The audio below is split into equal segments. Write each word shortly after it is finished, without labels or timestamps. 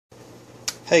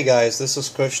Hey guys, this is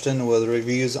Christian with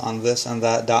reviews on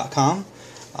thisandthat.com.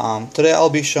 Today I'll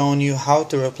be showing you how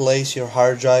to replace your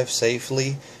hard drive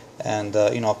safely and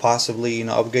possibly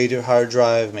upgrade your hard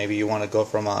drive. Maybe you want to go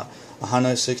from a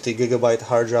 160 gigabyte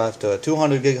hard drive to a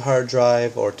 200 gig hard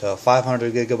drive, or to a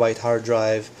 500 gigabyte hard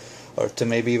drive, or to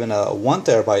maybe even a 1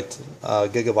 terabyte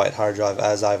gigabyte hard drive,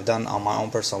 as I've done on my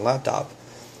own personal laptop.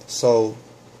 So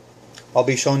I'll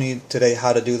be showing you today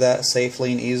how to do that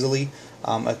safely and easily.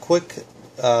 A quick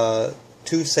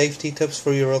two safety tips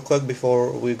for you real quick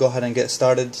before we go ahead and get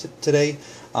started today.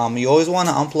 You always want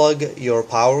to unplug your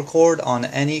power cord on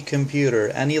any computer,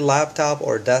 any laptop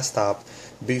or desktop,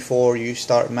 before you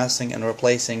start messing and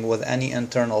replacing with any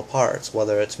internal parts,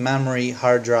 whether it's memory,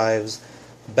 hard drives,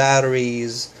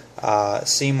 batteries,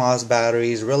 CMOS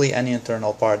batteries, really any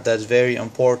internal part. That's very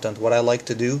important. What I like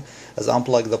to do is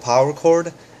unplug the power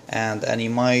cord and any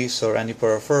mice or any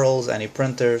peripherals, any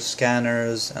printers,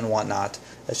 scanners, and whatnot.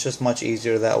 It's just much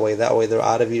easier that way. That way they're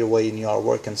out of your way and you are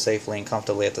working safely and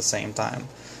comfortably at the same time.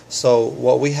 So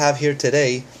what we have here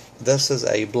today, this is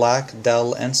a black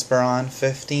Dell Inspiron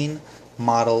 15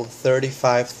 model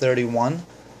 3531.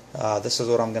 This is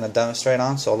what I'm going to demonstrate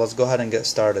on, so let's go ahead and get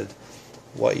started.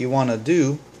 What you want to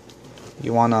do,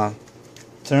 you want to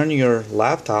turn your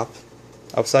laptop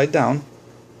upside down,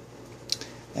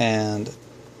 and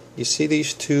you see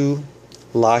these two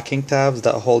locking tabs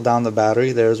that hold down the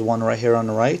battery. There's one right here on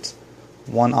the right,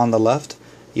 one on the left.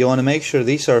 You want to make sure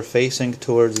these are facing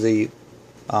towards the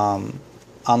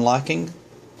unlocking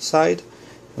side.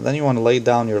 And then you want to lay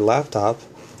down your laptop.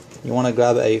 You want to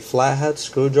grab a flathead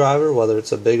screwdriver, whether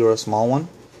it's a big or a small one.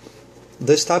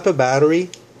 This type of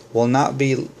battery will not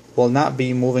be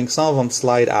moving. Some of them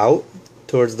slide out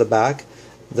towards the back.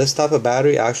 This type of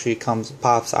battery actually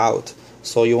pops out.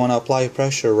 So you want to apply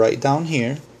pressure right down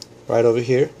here, right over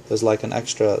here. There's like an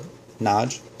extra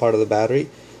notch part of the battery.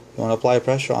 You want to apply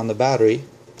pressure on the battery,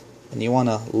 and you want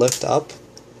to lift up.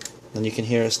 Then you can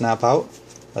hear it snap out.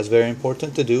 That's very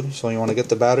important to do. So you want to get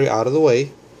the battery out of the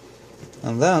way,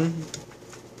 and then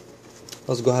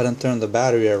let's go ahead and turn the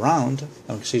battery around.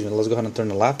 Let's go ahead and turn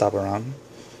the laptop around,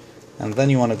 and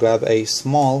then you want to grab a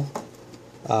small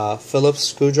Phillips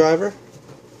screwdriver.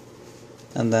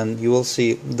 And then you will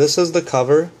see this is the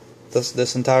cover,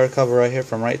 this entire cover right here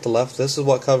from right to left. This is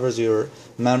what covers your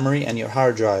memory and your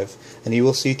hard drive. And you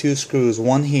will see two screws,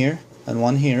 one here and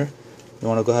one here. You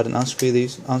want to go ahead and unscrew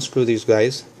these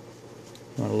guys.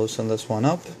 You want to loosen this one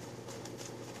up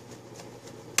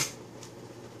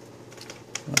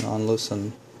and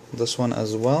unloosen this one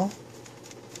as well.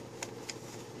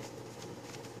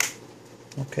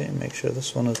 Okay, make sure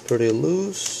this one is pretty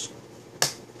loose.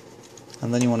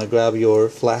 And then you want to grab your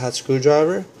flathead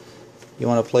screwdriver. You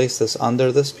want to place this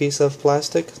under this piece of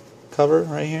plastic cover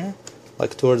right here,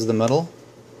 like towards the middle.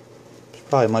 It's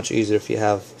probably much easier if you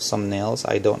have some nails.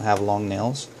 I don't have long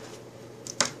nails.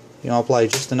 You want to apply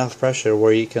just enough pressure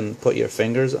where you can put your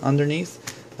fingers underneath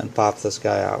and pop this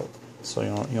guy out. So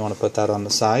you want to put that on the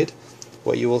side.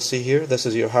 What you will see here, this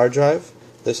is your hard drive,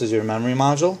 this is your memory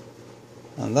module,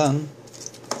 and then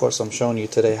of course I'm showing you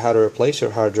today how to replace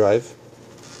your hard drive.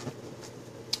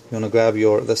 You want to grab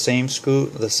the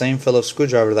same Phillips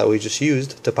screwdriver that we just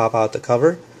used to pop out the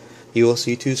cover. You will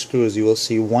see two screws. You will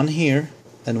see one here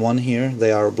and one here.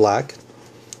 They are black.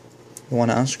 You want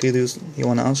to unscrew these. You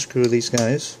want to unscrew these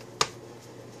guys.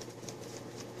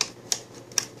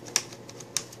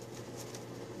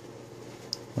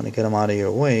 Want to get them out of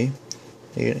your way.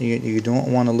 You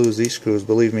don't want to lose these screws.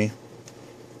 Believe me.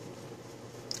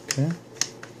 Okay.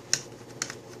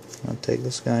 I'll take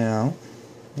this guy out.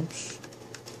 Oops.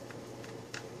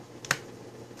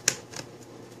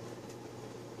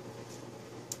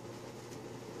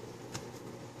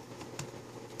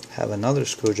 Have another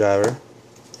screwdriver.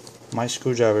 My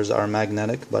screwdrivers are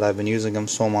magnetic, but I've been using them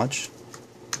so much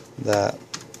that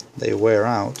they wear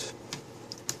out.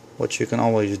 What you can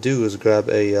always do is grab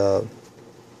a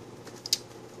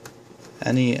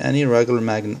any regular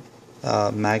magnet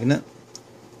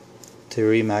to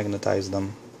remagnetize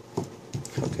them.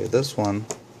 Okay, this one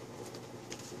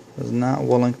is not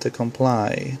willing to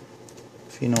comply,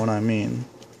 if you know what I mean.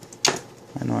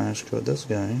 I know I unscrewed this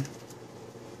guy.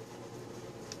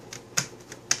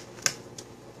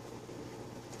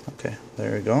 Okay,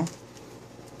 there we go.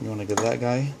 You want to get that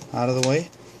guy out of the way.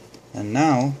 And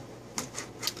now,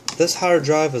 this hard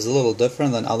drive is a little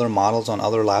different than other models on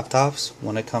other laptops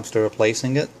when it comes to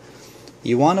replacing it.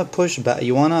 You want to push back.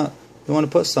 You want to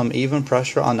put some even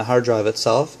pressure on the hard drive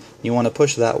itself. You want to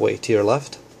push that way to your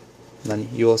left. Then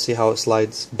you will see how it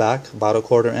slides back about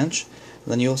 1/4 inch.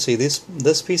 Then you'll see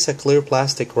this piece of clear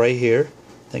plastic right here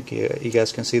think you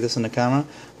guys can see this in the camera.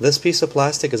 This piece of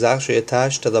plastic is actually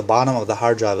attached to the bottom of the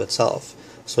hard drive itself.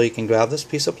 So you can grab this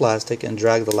piece of plastic and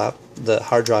drag the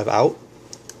hard drive out.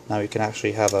 Now you can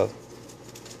actually have a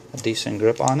decent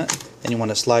grip on it, and you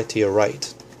want to slide to your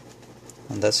right.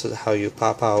 And this is how you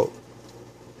pop out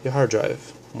your hard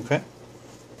drive. Okay?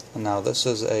 And now this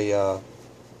is a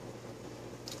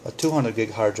 200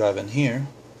 gig hard drive in here.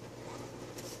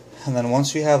 And then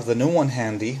once you have the new one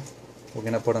handy, we're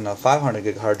going to put in a 500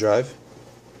 gig hard drive.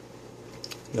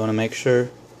 You want to make sure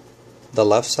the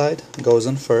left side goes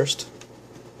in first.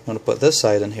 You want to put this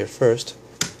side in here first.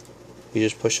 You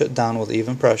just push it down with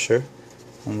even pressure,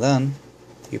 and then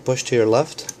you push to your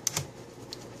left,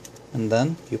 and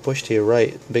then you push to your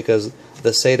right, because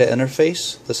the SATA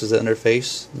interface, this is the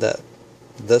interface that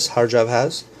this hard drive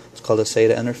has. It's called a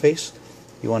SATA interface.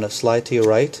 You want to slide to your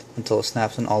right until it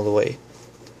snaps in all the way.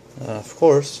 Of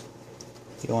course,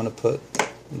 you want to put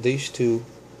these two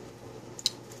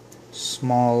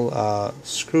small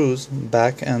screws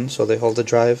back in so they hold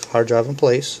the hard drive in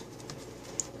place.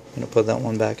 You're going to put that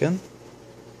one back in.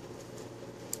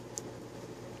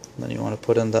 Then you want to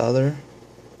put in the other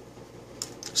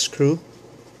screw.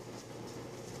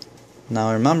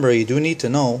 Now remember, you do need to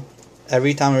know,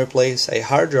 every time you replace a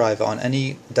hard drive on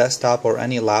any desktop or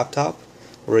any laptop,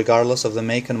 regardless of the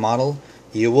make and model,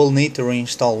 you will need to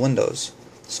reinstall Windows.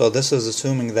 So this is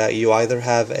assuming that you either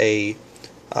have a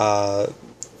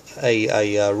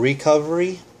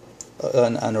recovery,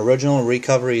 an original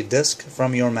recovery disk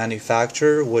from your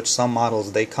manufacturer, which some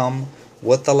models they come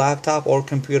with the laptop or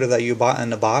computer that you bought in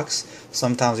the box.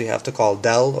 Sometimes you have to call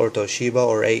Dell or Toshiba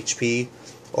or HP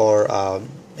or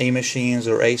A-Machines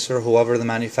or Acer, whoever the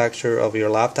manufacturer of your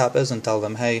laptop is, and tell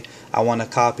them, hey, I want a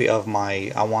copy of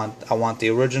my, I want the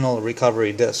original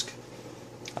recovery disk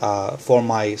for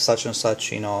my such and such,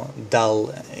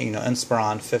 Dell,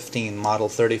 Inspiron 15 model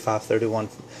 3531,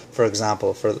 for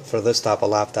example, for this type of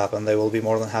laptop, and they will be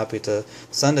more than happy to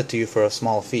send it to you for a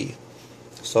small fee.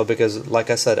 So because, like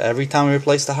I said, every time you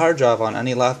replace the hard drive on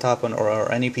any laptop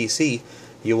or any PC,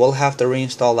 you will have to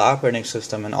reinstall the operating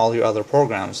system and all your other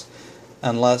programs,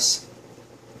 unless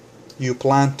you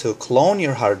plan to clone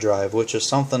your hard drive, which is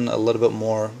something a little bit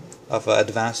more of an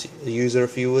advanced user,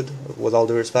 if you would, with all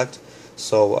due respect.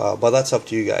 So, but that's up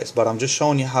to you guys. But I'm just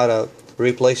showing you how to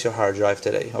replace your hard drive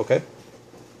today, okay?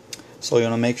 So you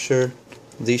want to make sure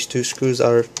these two screws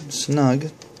are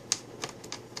snug.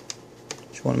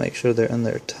 You want to make sure they're in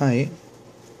there tight.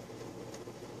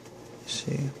 Let's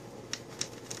see.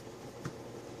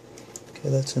 Okay,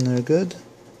 that's in there good.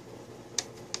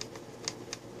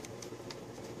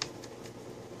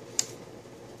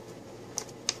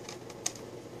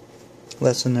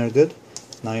 That's in there good.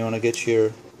 Now you want to get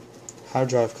your hard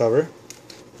drive cover.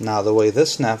 Now the way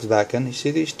this snaps back in, you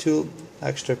see these two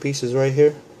extra pieces right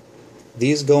here?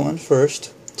 These go in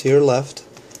first to your left,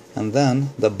 and then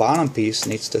the bottom piece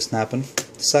needs to snap in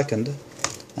second,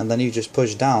 and then you just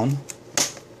push down.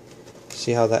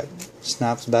 See how that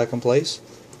snaps back in place?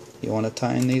 You want to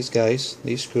tighten these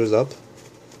screws up.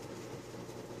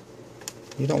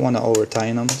 You don't want to over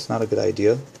tighten them, it's not a good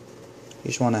idea. You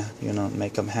just want to,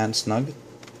 make them hand snug.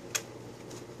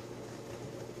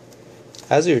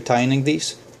 As you're tightening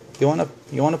these, you want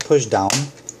to push down.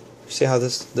 See how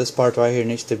this part right here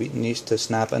needs to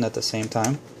snap in at the same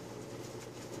time.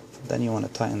 Then you want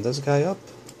to tighten this guy up.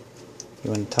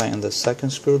 You want to tighten the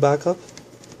second screw back up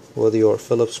with your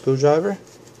Phillips screwdriver.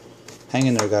 Hang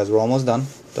in there, guys, we're almost done.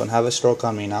 Don't have a stroke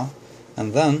on me now.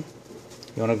 And then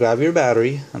you want to grab your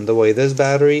battery, and the way this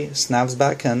battery snaps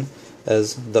back in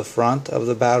is the front of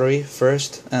the battery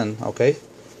first in, okay?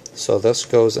 So this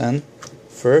goes in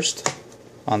first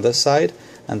on this side,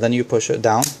 and then you push it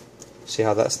down. See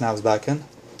how that snaps back in?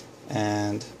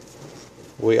 And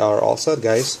we are all set,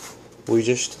 guys. We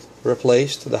just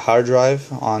replaced the hard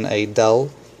drive on a Dell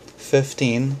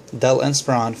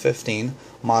Inspiron 15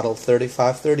 model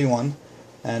 3531.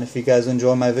 And if you guys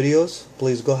enjoy my videos,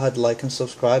 please go ahead, like and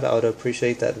subscribe. I would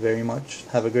appreciate that very much.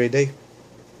 Have a great day.